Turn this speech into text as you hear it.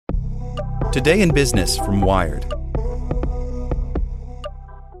Today in Business from Wired.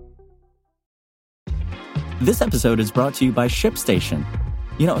 This episode is brought to you by ShipStation.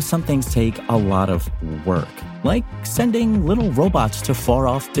 You know, some things take a lot of work, like sending little robots to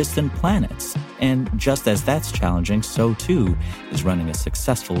far-off distant planets. And just as that's challenging, so too is running a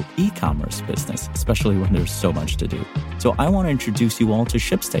successful e-commerce business, especially when there's so much to do. So I want to introduce you all to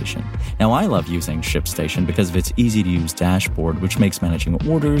ShipStation. Now, I love using ShipStation because of its easy-to-use dashboard, which makes managing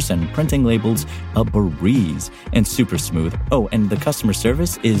orders and printing labels a breeze and super smooth. Oh, and the customer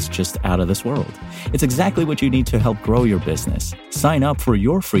service is just out of this world. It's exactly what you need to help grow your business. Sign up for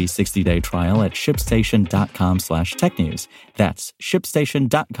your free 60-day trial at shipstation.com/technews. That's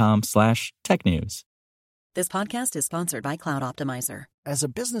shipstation.com/technews. This podcast is sponsored by Cloud Optimizer. As a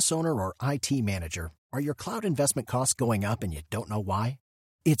business owner or IT manager, are your cloud investment costs going up and you don't know why?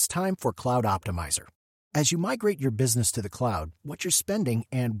 It's time for Cloud Optimizer. As you migrate your business to the cloud, what you're spending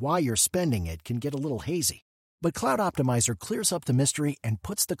and why you're spending it can get a little hazy. But Cloud Optimizer clears up the mystery and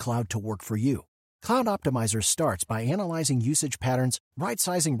puts the cloud to work for you. Cloud Optimizer starts by analyzing usage patterns,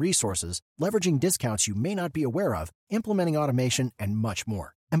 right-sizing resources, leveraging discounts you may not be aware of, implementing automation, and much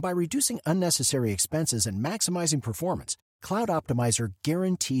more. And by reducing unnecessary expenses and maximizing performance, Cloud Optimizer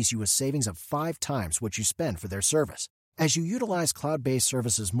guarantees you a savings of 5 times what you spend for their service. As you utilize cloud-based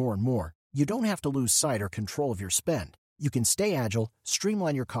services more and more, you don't have to lose sight or control of your spend. You can stay agile,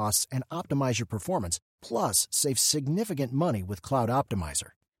 streamline your costs, and optimize your performance, plus save significant money with Cloud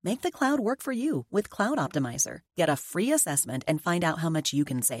Optimizer. Make the cloud work for you with Cloud Optimizer. Get a free assessment and find out how much you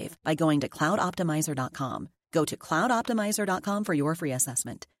can save by going to cloudoptimizer.com. Go to cloudoptimizer.com for your free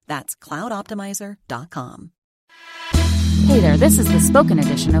assessment. That's cloudoptimizer.com. Hey there, this is the spoken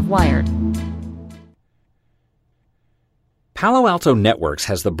edition of Wired. Palo Alto Networks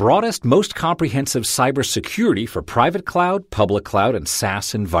has the broadest, most comprehensive cybersecurity for private cloud, public cloud, and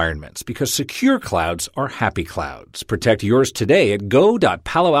SaaS environments because secure clouds are happy clouds. Protect yours today at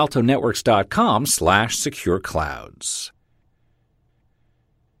go.paloaltonetworks.com/secure clouds.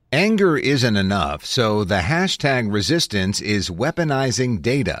 Anger isn't enough, so the hashtag resistance is weaponizing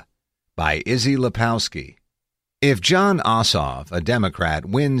data by Izzy Lepowski. If Jon Ossoff, a Democrat,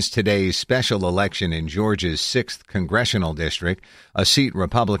 wins today's special election in Georgia's 6th congressional district, a seat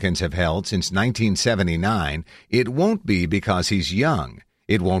Republicans have held since 1979, it won't be because he's young.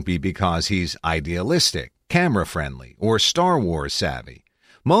 It won't be because he's idealistic, camera-friendly, or Star Wars savvy.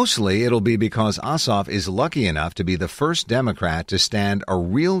 Mostly it'll be because Ossoff is lucky enough to be the first Democrat to stand a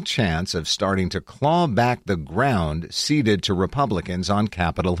real chance of starting to claw back the ground ceded to Republicans on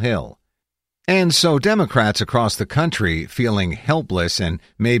Capitol Hill. And so Democrats across the country, feeling helpless and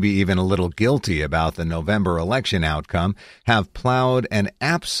maybe even a little guilty about the November election outcome, have plowed an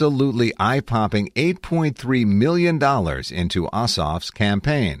absolutely eye-popping $8.3 million into Ossoff's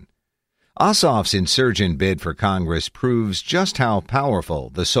campaign. Ossoff's insurgent bid for Congress proves just how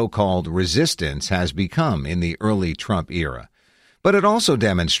powerful the so-called resistance has become in the early Trump era. But it also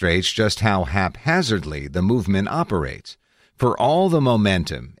demonstrates just how haphazardly the movement operates. For all the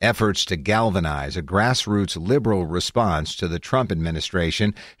momentum, efforts to galvanize a grassroots liberal response to the Trump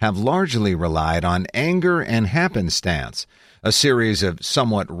administration have largely relied on anger and happenstance, a series of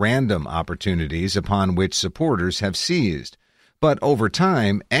somewhat random opportunities upon which supporters have seized. But over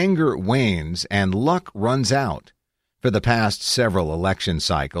time, anger wanes and luck runs out. For the past several election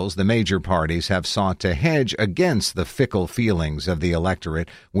cycles, the major parties have sought to hedge against the fickle feelings of the electorate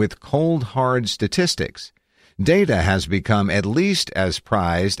with cold, hard statistics. Data has become at least as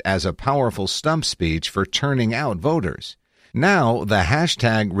prized as a powerful stump speech for turning out voters. Now, the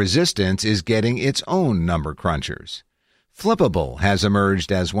hashtag resistance is getting its own number crunchers. Flippable has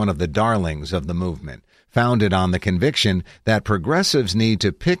emerged as one of the darlings of the movement, founded on the conviction that progressives need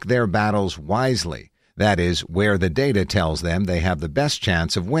to pick their battles wisely, that is, where the data tells them they have the best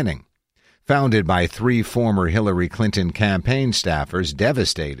chance of winning. Founded by 3 former Hillary Clinton campaign staffers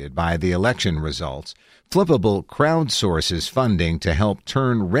devastated by the election results, Flippable crowdsources funding to help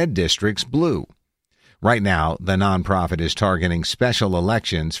turn red districts blue. Right now, the nonprofit is targeting special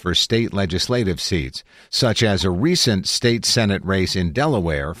elections for state legislative seats, such as a recent state Senate race in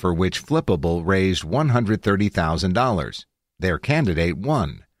Delaware for which Flippable raised $130,000. Their candidate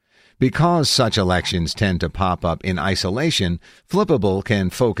won. Because such elections tend to pop up in isolation, Flippable can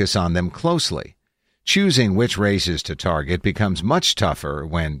focus on them closely. Choosing which races to target becomes much tougher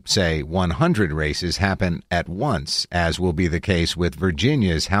when, say, 100 races happen at once, as will be the case with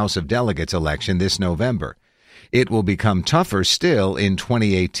Virginia's House of Delegates election this November. It will become tougher still in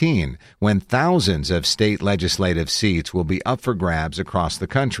 2018, when thousands of state legislative seats will be up for grabs across the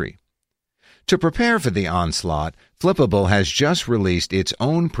country. To prepare for the onslaught, Flippable has just released its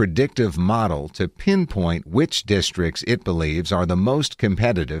own predictive model to pinpoint which districts it believes are the most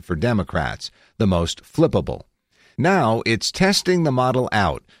competitive for Democrats, the most flippable. Now it's testing the model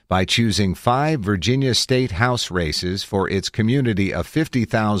out by choosing 5 Virginia state House races for its community of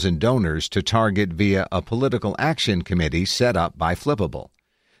 50,000 donors to target via a political action committee set up by Flippable.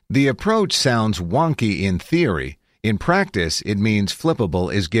 The approach sounds wonky in theory. In practice, it means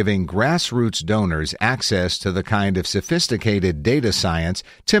Flippable is giving grassroots donors access to the kind of sophisticated data science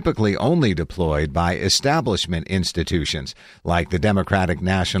typically only deployed by establishment institutions like the Democratic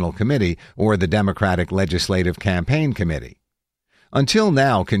National Committee or the Democratic Legislative Campaign Committee. Until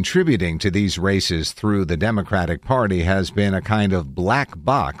now, contributing to these races through the Democratic Party has been a kind of black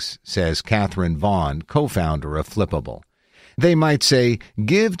box, says Catherine Vaughn, co-founder of Flippable. They might say,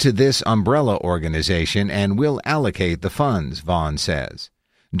 give to this umbrella organization and we'll allocate the funds, Vaughn says.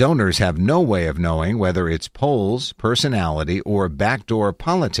 Donors have no way of knowing whether it's polls, personality, or backdoor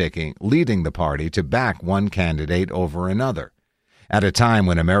politicking leading the party to back one candidate over another. At a time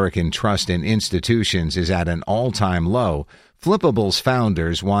when American trust in institutions is at an all-time low, Flippable's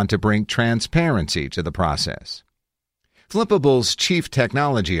founders want to bring transparency to the process. Flippable's chief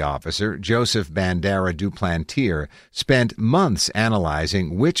technology officer, Joseph Bandera Duplantier, spent months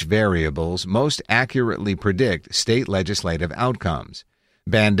analyzing which variables most accurately predict state legislative outcomes.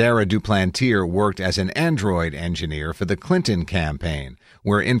 Bandera Duplantier worked as an Android engineer for the Clinton campaign,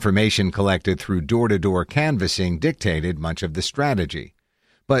 where information collected through door-to-door canvassing dictated much of the strategy.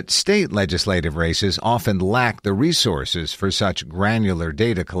 But state legislative races often lack the resources for such granular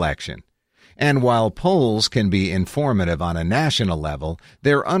data collection. And while polls can be informative on a national level,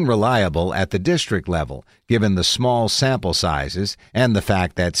 they're unreliable at the district level, given the small sample sizes and the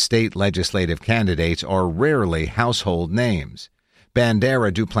fact that state legislative candidates are rarely household names.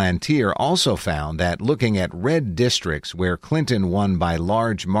 Bandera Duplantier also found that looking at red districts where Clinton won by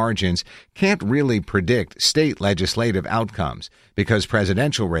large margins can't really predict state legislative outcomes because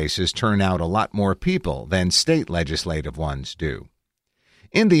presidential races turn out a lot more people than state legislative ones do.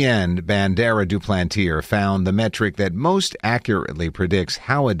 In the end, Bandera Duplantier found the metric that most accurately predicts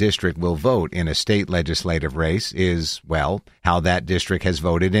how a district will vote in a state legislative race is, well, how that district has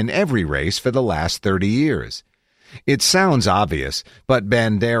voted in every race for the last 30 years. It sounds obvious, but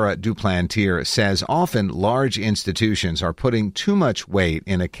Bandera Duplantier says often large institutions are putting too much weight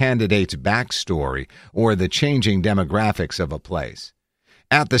in a candidate's backstory or the changing demographics of a place.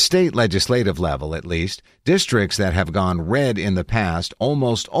 At the state legislative level, at least, districts that have gone red in the past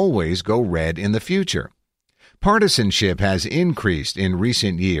almost always go red in the future. Partisanship has increased in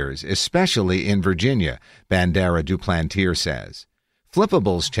recent years, especially in Virginia, Bandera Duplantier says.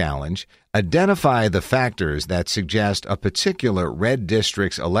 Flippable's challenge, identify the factors that suggest a particular red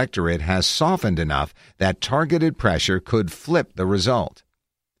district's electorate has softened enough that targeted pressure could flip the result.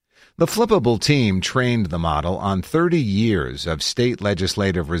 The Flippable team trained the model on 30 years of state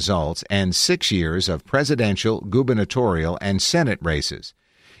legislative results and 6 years of presidential, gubernatorial, and Senate races.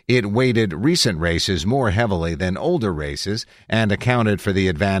 It weighted recent races more heavily than older races and accounted for the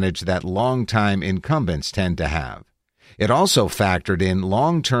advantage that long-time incumbents tend to have. It also factored in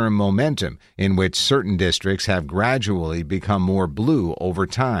long-term momentum in which certain districts have gradually become more blue over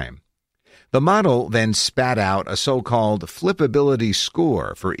time. The model then spat out a so-called flippability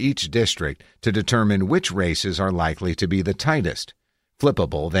score for each district to determine which races are likely to be the tightest.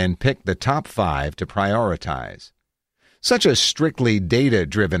 Flippable then picked the top 5 to prioritize. Such a strictly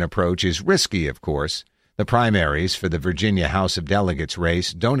data-driven approach is risky, of course. The primaries for the Virginia House of Delegates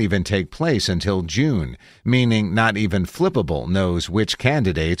race don't even take place until June, meaning not even Flippable knows which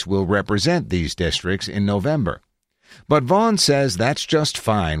candidates will represent these districts in November. But Vaughn says that's just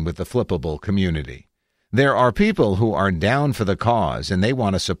fine with the Flippable community. There are people who are down for the cause and they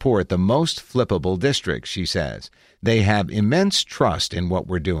want to support the most flippable districts, she says. They have immense trust in what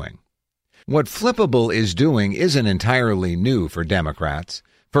we're doing. What Flippable is doing isn't entirely new for Democrats.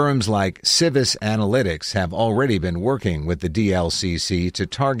 Firms like Civis Analytics have already been working with the DLCC to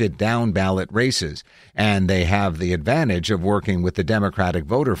target down-ballot races, and they have the advantage of working with the Democratic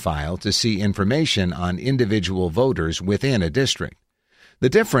voter file to see information on individual voters within a district. The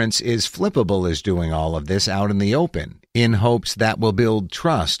difference is Flippable is doing all of this out in the open, in hopes that will build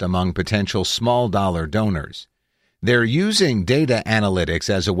trust among potential small-dollar donors. They're using data analytics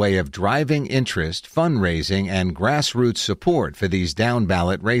as a way of driving interest, fundraising, and grassroots support for these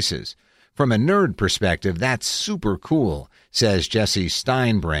down-ballot races. From a nerd perspective, that's super cool, says Jesse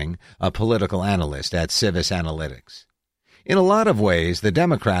Steinbring, a political analyst at Civis Analytics. In a lot of ways, the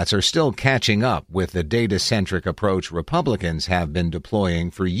Democrats are still catching up with the data-centric approach Republicans have been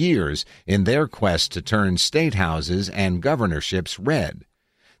deploying for years in their quest to turn state houses and governorships red.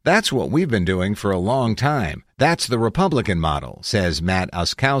 That's what we've been doing for a long time. That's the Republican model, says Matt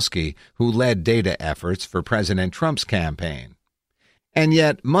Oskowski, who led data efforts for President Trump's campaign. And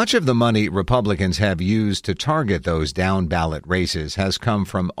yet, much of the money Republicans have used to target those down-ballot races has come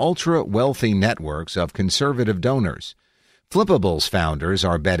from ultra-wealthy networks of conservative donors. Flippable's founders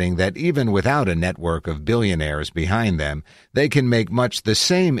are betting that even without a network of billionaires behind them, they can make much the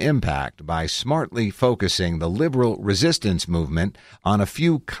same impact by smartly focusing the liberal resistance movement on a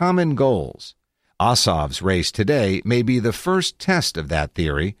few common goals. Ossoff's race today may be the first test of that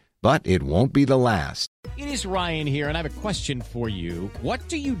theory, but it won't be the last. It is Ryan here, and I have a question for you. What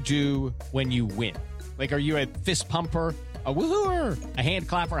do you do when you win? Like, are you a fist pumper, a woo-hooer, a hand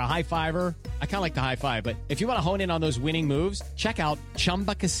clapper, a high fiver? I kind of like the high five, but if you want to hone in on those winning moves, check out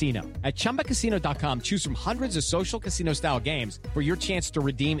Chumba Casino. At ChumbaCasino.com, choose from hundreds of social casino-style games for your chance to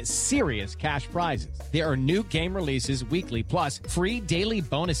redeem serious cash prizes. There are new game releases weekly, plus free daily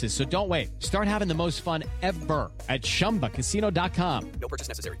bonuses. So don't wait. Start having the most fun ever at ChumbaCasino.com. No purchase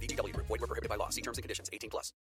necessary. VGW Group. Void where prohibited by law. See terms and conditions. 18+.